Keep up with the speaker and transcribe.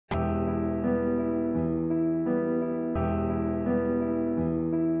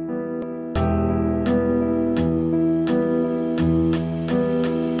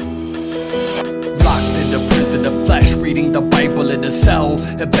reading the Bible in a cell.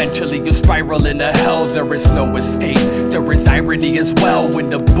 Eventually you spiral into hell. There is no escape, there is irony as well. When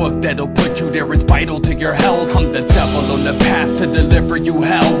the book that'll put you there is vital to your health. I'm the devil on the path to deliver you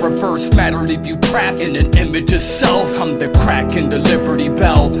hell. Reverse matter, leave you trapped in an image of self. I'm the crack in the Liberty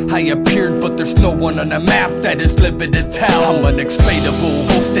Bell. I appeared but there's no one on the map that is living to tell. I'm unexplainable,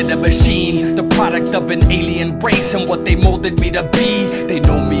 host in a machine, the product of an alien race and what they molded me to be. They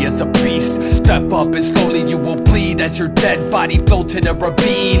know me as a beast. Step up and slowly you will bleed as your dead body floats in a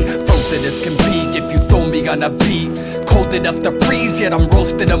ravine. Frozen as can be if you throw me on a beat. Cold enough to freeze, yet I'm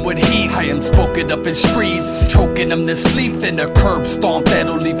roasting them with heat. I am spoken up in streets, choking them to sleep. Then a curb stomp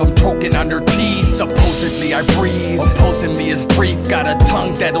that'll leave them choking on their teeth. Supposedly I breathe, opposing me is brief. Got a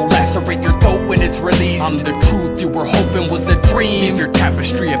tongue that'll lacerate your throat when it's released. I'm the truth you were hoping was a dream. Leave your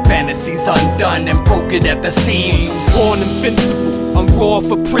tapestry of fantasies undone and broken at the seams. Born invincible, I'm raw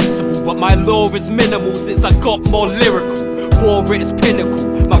for principle, but my law is minimal since I got more lyrical. War at its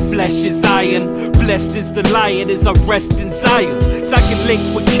pinnacle, my flesh is iron. Blessed is the lion as I rest in Zion. So I can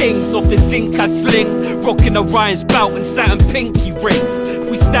link with kings off the zinc I sling, rocking Orion's belt and Saturn pinky rings.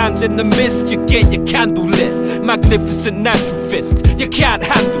 If we stand in the mist, you get your candle lit. Magnificent natural fist, you can't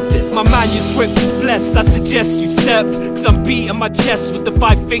handle this. My manuscript is blessed, I suggest you step, cause I'm beating my chest with the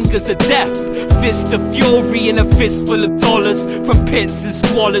 5 fingers of death. Fist of fury and a fistful of dollars. From pits and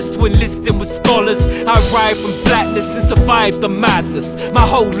squalors to enlisting with scholars. I ride from blackness and survive the madness. My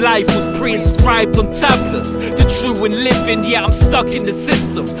whole life was pre-inscribed on tablets. The true and living, yeah, I'm stuck in the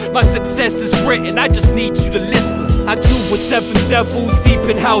system. My success is written, I just need you to listen. I drew with 7 devils deep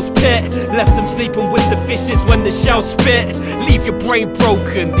in Hell's pit. Left them sleeping with the fishes when the shell spit. Leave your brain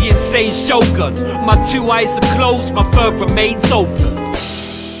broken, the insane shogun. My 2 eyes are closed, my third remains open.